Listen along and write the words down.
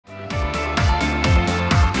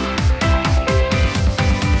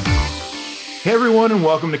Hey everyone, and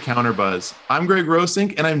welcome to Counterbuzz. I'm Greg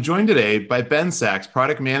Rosink, and I'm joined today by Ben Sachs,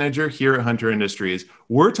 product manager here at Hunter Industries.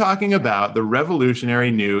 We're talking about the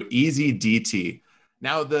revolutionary new EZ DT.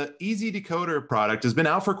 Now, the EZ Decoder product has been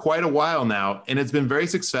out for quite a while now, and it's been very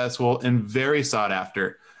successful and very sought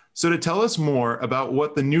after. So to tell us more about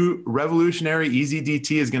what the new revolutionary EZ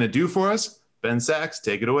DT is going to do for us, Ben Sachs,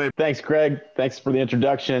 take it away. Thanks, Greg. Thanks for the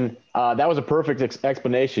introduction. That was a perfect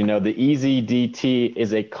explanation. The EZ-DT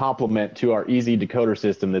is a complement to our EZ Decoder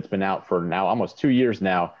system that's been out for now almost 2 years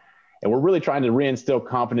now. And we're really trying to reinstill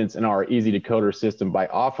confidence in our EZ Decoder system by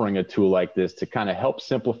offering a tool like this to kind of help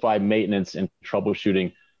simplify maintenance and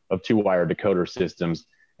troubleshooting of two-wire decoder systems.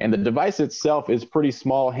 And the device itself is pretty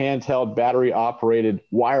small, handheld, battery-operated,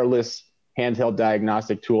 wireless handheld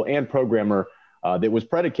diagnostic tool and programmer that was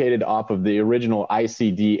predicated off of the original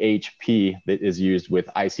ICD-HP that is used with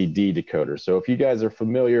ICD decoders. So if you guys are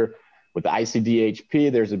familiar with the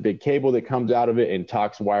ICD-HP, there's a big cable that comes out of it and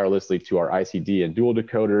talks wirelessly to our ICD and dual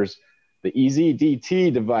decoders. The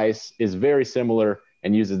EZ-DT device is very similar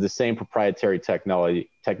and uses the same proprietary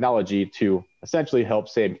technology to essentially help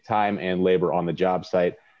save time and labor on the job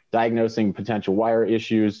site, diagnosing potential wire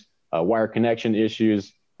issues, wire connection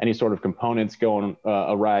issues, any sort of components going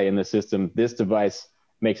awry in the system. This device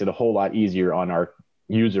makes it a whole lot easier on our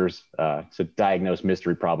users to diagnose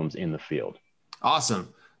mystery problems in the field.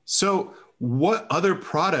 Awesome. So what other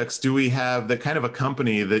products do we have that kind of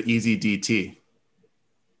accompany the EZ-DT?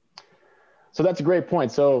 So that's a great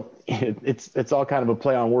point. So it's all kind of a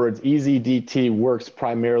play on words. EZ-DT works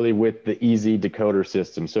primarily with the EZ Decoder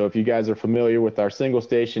System. So if you guys are familiar with our single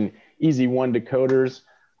station EZ1 decoders,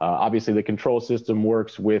 obviously, the control system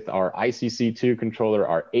works with our ICC2 controller,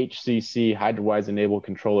 our HCC hydro-wise enabled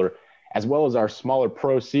controller, as well as our smaller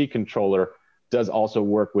Pro C controller does also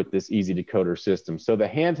work with this EZ Decoder system. So the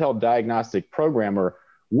handheld diagnostic programmer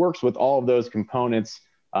works with all of those components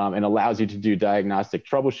and allows you to do diagnostic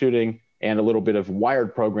troubleshooting and a little bit of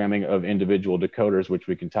wired programming of individual decoders, which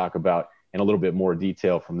we can talk about in a little bit more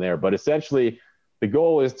detail from there. But essentially, the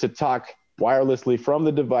goal is to talk wirelessly from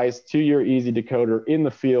the device to your EZ Decoder in the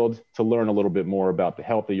field to learn a little bit more about the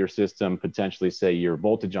health of your system, potentially say your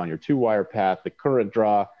voltage on your two-wire path, the current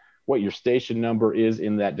draw, what your station number is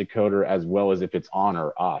in that decoder, as well as if it's on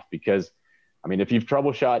or off. Because, I mean, if you've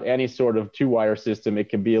troubleshot any sort of two-wire system, it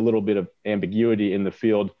can be a little bit of ambiguity in the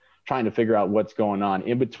field trying to figure out what's going on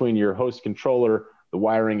in between your host controller, the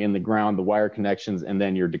wiring in the ground, the wire connections, and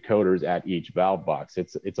then your decoders at each valve box.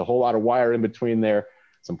 It's a whole lot of wire in between there.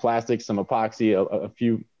 Some plastic, some epoxy, a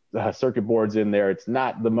few circuit boards in there. It's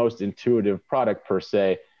not the most intuitive product per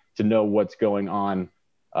se to know what's going on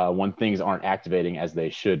when things aren't activating as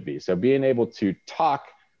they should be. So being able to talk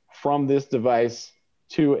from this device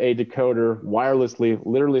to a decoder wirelessly,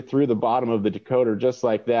 literally through the bottom of the decoder, just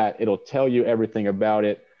like that, it'll tell you everything about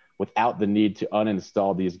it without the need to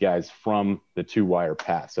uninstall these guys from the two-wire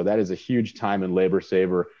path. So that is a huge time and labor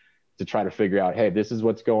saver to try to figure out, hey, this is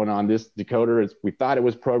what's going on. This decoder we thought it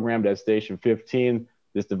was programmed as station 15.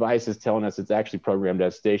 This device is telling us it's actually programmed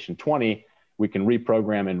as station 20. We can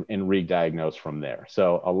reprogram and re-diagnose from there.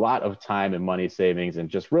 So a lot of time and money savings and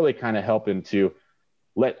just really kind of helping to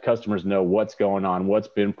let customers know what's going on, what's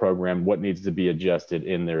been programmed, what needs to be adjusted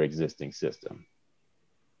in their existing system.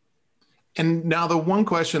 And now the one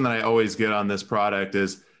question that I always get on this product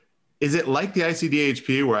is it like the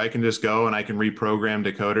ICD-HP where I can just go and I can reprogram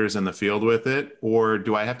decoders in the field with it? Or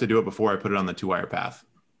do I have to do it before I put it on the two-wire path?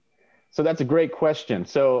 So that's a great question.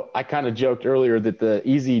 So I kind of joked earlier that the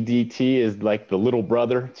EZ-DT is like the little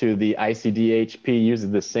brother to the ICD-HP, uses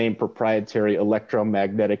the same proprietary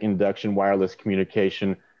electromagnetic induction wireless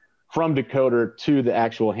communication from decoder to the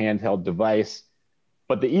actual handheld device.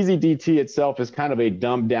 But the EZ-DT itself is kind of a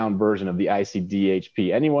dumbed down version of the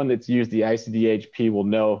ICD-HP. Anyone that's used the ICD-HP will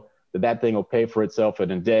know that thing will pay for itself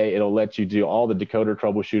in a day. It'll let you do all the decoder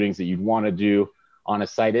troubleshootings that you'd want to do on a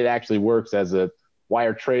site. It actually works as a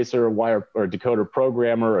wire tracer, wire or decoder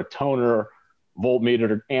programmer, a toner,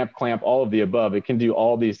 voltmeter, amp clamp, all of the above. It can do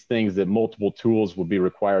all these things that multiple tools would be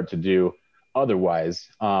required to do otherwise.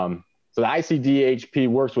 So the ICD-HP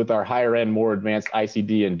works with our higher end, more advanced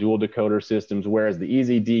ICD and dual decoder systems, whereas the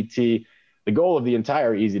EZ-DT, the goal of the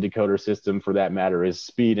entire EZ Decoder system, for that matter, is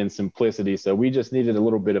speed and simplicity. So we just needed a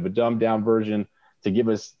little bit of a dumbed down version to give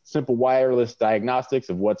us simple wireless diagnostics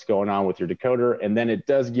of what's going on with your decoder. And then it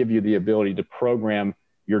does give you the ability to program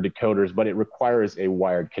your decoders, but it requires a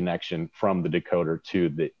wired connection from the decoder to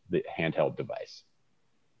the handheld device.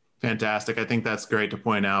 Fantastic. I think that's great to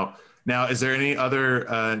point out. Now, is there any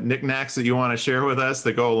other knickknacks that you want to share with us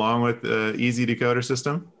that go along with the EZ Decoder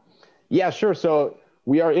system? Yeah, sure. So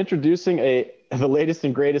we are introducing the latest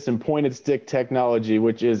and greatest in pointed stick technology,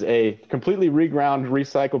 which is a completely reground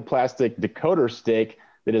recycled plastic decoder stake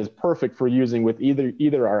that is perfect for using with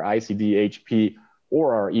either our ICD HP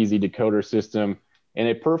or our EZ Decoder system. And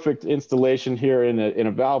a perfect installation here in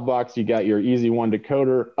a valve box. You got your EZ1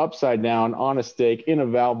 decoder upside down on a stake in a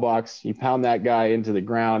valve box. You pound that guy into the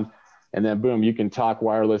ground, and then boom, you can talk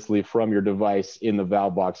wirelessly from your device in the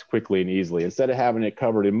valve box quickly and easily. Instead of having it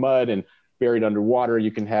covered in mud and buried underwater,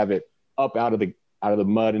 you can have it up out of the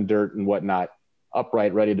mud and dirt and whatnot,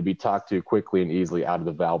 upright, ready to be talked to quickly and easily out of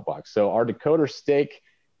the valve box. So our decoder stake,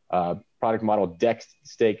 product model Dex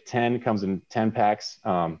Stake 10, comes in 10 packs.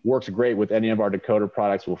 Works great with any of our decoder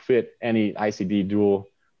products. Will fit any ICD dual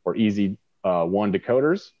or EZ1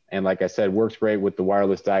 decoders. And like I said, works great with the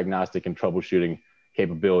wireless diagnostic and troubleshooting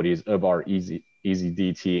capabilities of our EZ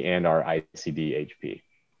DT and our ICD HP.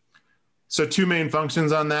 So two main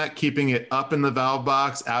functions on that: keeping it up in the valve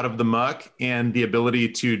box out of the muck, and the ability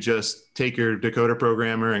to just take your decoder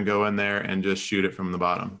programmer and go in there and just shoot it from the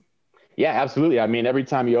bottom. Yeah, absolutely. I mean, every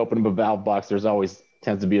time you open up a valve box, there's always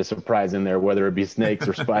tends to be a surprise in there, whether it be snakes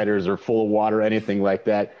or spiders or full of water, anything like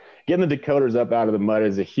that. Getting the decoders up out of the mud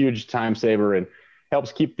is a huge time saver and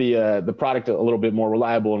helps keep the product a little bit more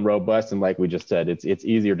reliable and robust. And like we just said, it's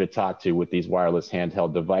easier to talk to with these wireless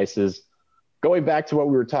handheld devices. Going back to what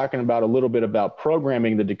we were talking about a little bit about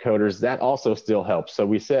programming the decoders, that also still helps. So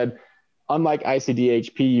we said, unlike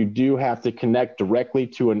ICD-HP, you do have to connect directly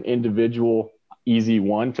to an individual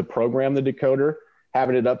EZ1 to program the decoder.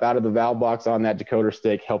 Having it up out of the valve box on that decoder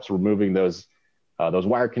stake helps removing those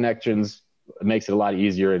wire connections. It makes it a lot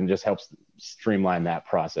easier and just helps streamline that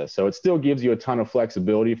process. So it still gives you a ton of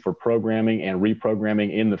flexibility for programming and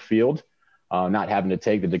reprogramming in the field. Not having to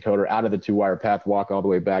take the decoder out of the 2-wire path, walk all the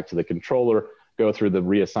way back to the controller, go through the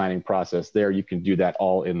reassigning process there. You can do that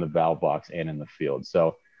all in the valve box and in the field.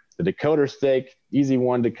 So the decoder stake,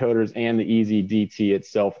 EZ1 decoders, and the EZ DT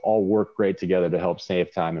itself all work great together to help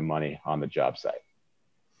save time and money on the job site.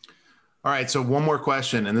 All right, so one more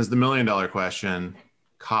question, and this is the $1 million question: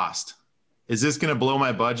 cost. Is this going to blow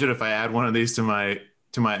my budget if I add one of these to my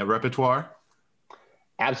repertoire?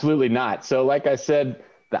 Absolutely not. So like I said,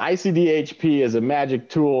 the ICD-HP is a magic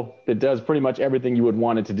tool that does pretty much everything you would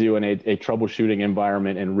want it to do in a troubleshooting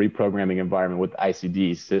environment and reprogramming environment with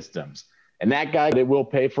ICD systems. And that guy, it will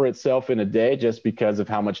pay for itself in a day just because of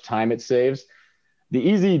how much time it saves.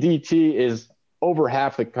 The EZ-DT is over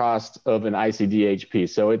half the cost of an ICD-HP.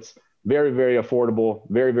 So it's very, very affordable,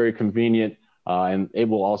 very, very convenient, and it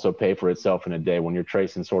will also pay for itself in a day when you're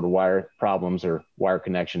tracing sort of wire problems or wire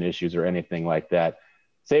connection issues or anything like that.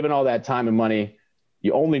 Saving all that time and money.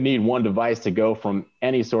 You only need one device to go from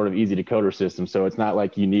any sort of EZ Decoder system. So it's not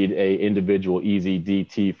like you need a individual EZ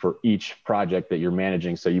DT for each project that you're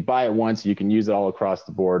managing. So you buy it once, you can use it all across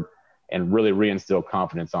the board and really reinstill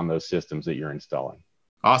confidence on those systems that you're installing.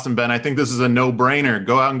 Awesome, Ben. I think this is a no-brainer.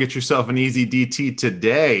 Go out and get yourself an EZ DT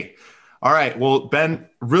today. All right. Well, Ben,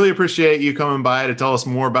 really appreciate you coming by to tell us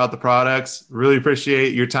more about the products. Really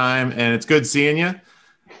appreciate your time, and it's good seeing you.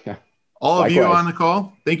 All of you on the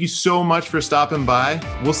call, thank you so much for stopping by.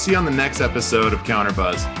 We'll see you on the next episode of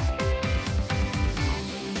Counterbuzz.